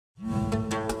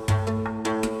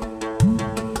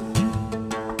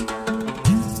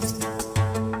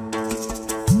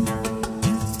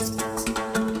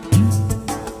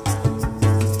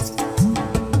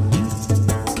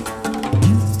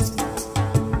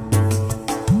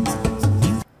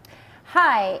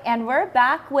Hi, and we're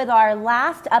back with our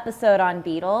last episode on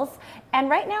beetles. And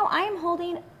right now I am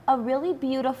holding a really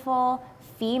beautiful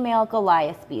female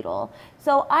Goliath beetle.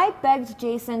 So I begged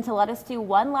Jason to let us do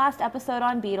one last episode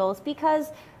on beetles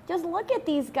because just look at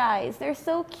these guys. They're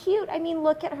so cute. I mean,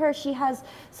 look at her. She has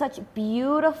such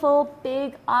beautiful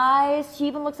big eyes. She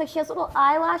even looks like she has little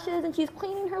eyelashes, and she's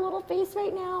cleaning her little face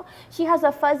right now. She has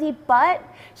a fuzzy butt.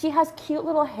 She has cute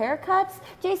little haircuts.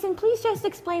 Jason, please just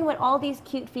explain what all these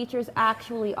cute features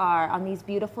actually are on these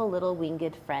beautiful little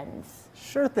winged friends.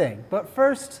 Sure thing. But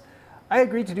first, I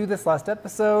agreed to do this last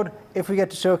episode if we get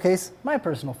to showcase my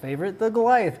personal favorite, the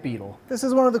Goliath beetle. This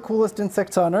is one of the coolest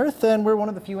insects on Earth, and we're one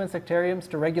of the few insectariums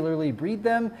to regularly breed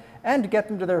them and to get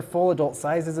them to their full adult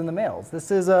sizes in the males. This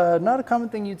is not a common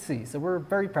thing you'd see, so we're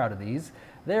very proud of these.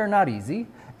 They are not easy.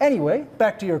 Anyway,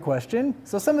 back to your question.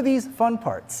 So some of these fun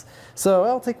parts. So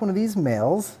I'll take one of these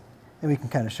males, and we can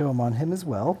kind of show them on him as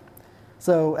well.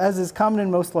 So as is common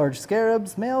in most large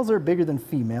scarabs, males are bigger than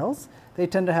females. They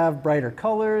tend to have brighter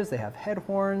colors, they have head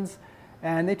horns,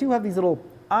 and they do have these little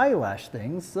eyelash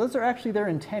things. Those are actually their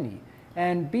antennae.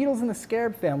 And beetles in the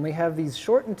scarab family have these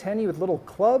short antennae with little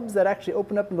clubs that actually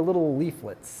open up into little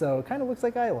leaflets. So it kind of looks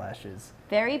like eyelashes.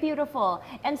 Very beautiful.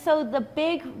 And so the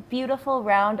big, beautiful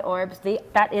round orbs,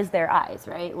 that is their eyes,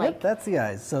 right? Yep, that's the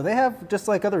eyes. So they have, just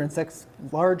like other insects,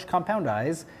 large compound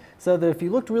eyes. So that if you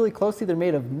looked really closely, they're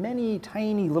made of many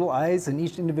tiny little eyes, and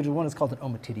each individual one is called an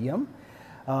ommatidium.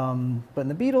 But in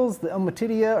the beetles, the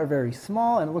ommatidia are very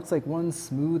small, and it looks like one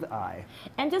smooth eye.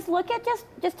 And just look at,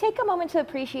 just take a moment to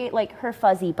appreciate like her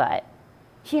fuzzy butt.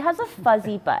 She has a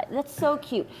fuzzy butt. That's so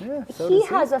cute. Yeah, so he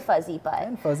has a fuzzy butt.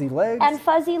 And fuzzy legs. And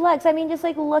fuzzy legs. I mean, just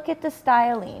like look at the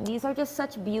styling. These are just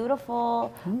such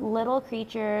beautiful little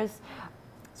creatures.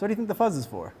 So what do you think the fuzz is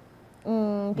for?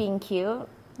 Being cute.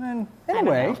 And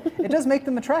anyway, it does make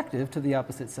them attractive to the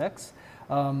opposite sex.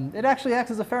 It actually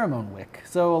acts as a pheromone wick.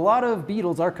 So a lot of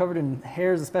beetles are covered in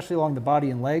hairs, especially along the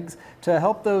body and legs, to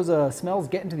help those smells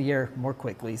get into the air more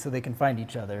quickly so they can find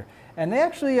each other. And they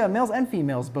actually, males and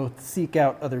females, both seek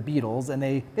out other beetles, and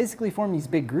they basically form these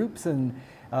big groups, and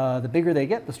the bigger they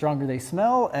get, the stronger they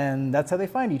smell, and that's how they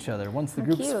find each other. Once the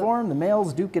groups form, the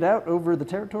males duke it out over the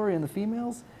territory, and the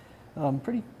females,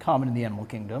 pretty common in the animal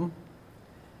kingdom.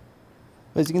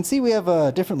 As you can see, we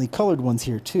have differently colored ones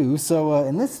here too. So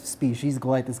in this species,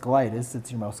 Goliathus goliatus, it's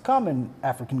your most common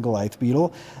African Goliath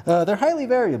beetle. They're highly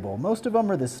variable. Most of them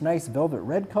are this nice velvet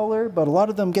red color, but a lot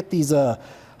of them get these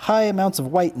high amounts of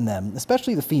white in them,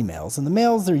 especially the females. And the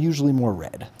males, they're usually more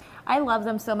red. I love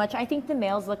them so much. I think the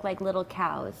males look like little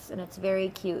cows, and it's very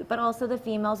cute. But also the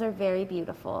females are very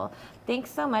beautiful. Thanks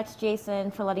so much,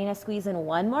 Jason, for letting us squeeze in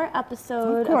one more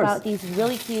episode about these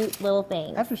really cute little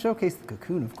things. I have to showcase the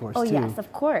cocoon, of course, too. Oh, yes,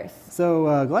 of course.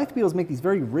 So Goliath beetles make these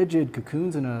very rigid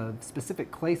cocoons in a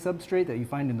specific clay substrate that you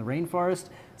find in the rainforest.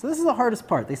 So this is the hardest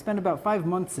part. They spend about 5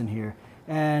 months in here.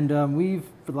 And we've,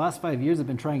 for the last 5 years, have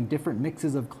been trying different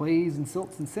mixes of clays and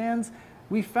silts and sands.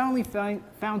 We finally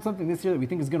found something this year that we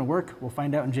think is going to work. We'll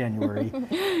find out in January.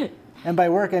 And by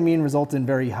work, I mean result in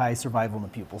very high survival in the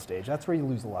pupal stage. That's where you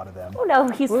lose a lot of them. Oh no,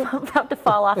 he's about to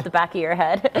fall off the back of your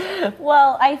head.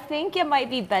 Well, I think it might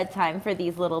be bedtime for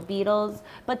these little beetles.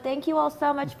 But thank you all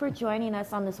so much for joining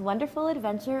us on this wonderful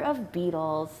adventure of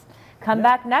beetles. Come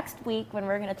back next week when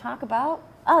we're going to talk about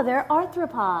other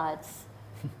arthropods.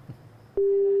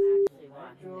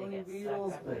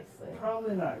 Beetles, but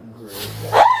probably not great.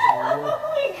 Oh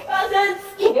my god, that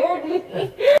scared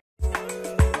me.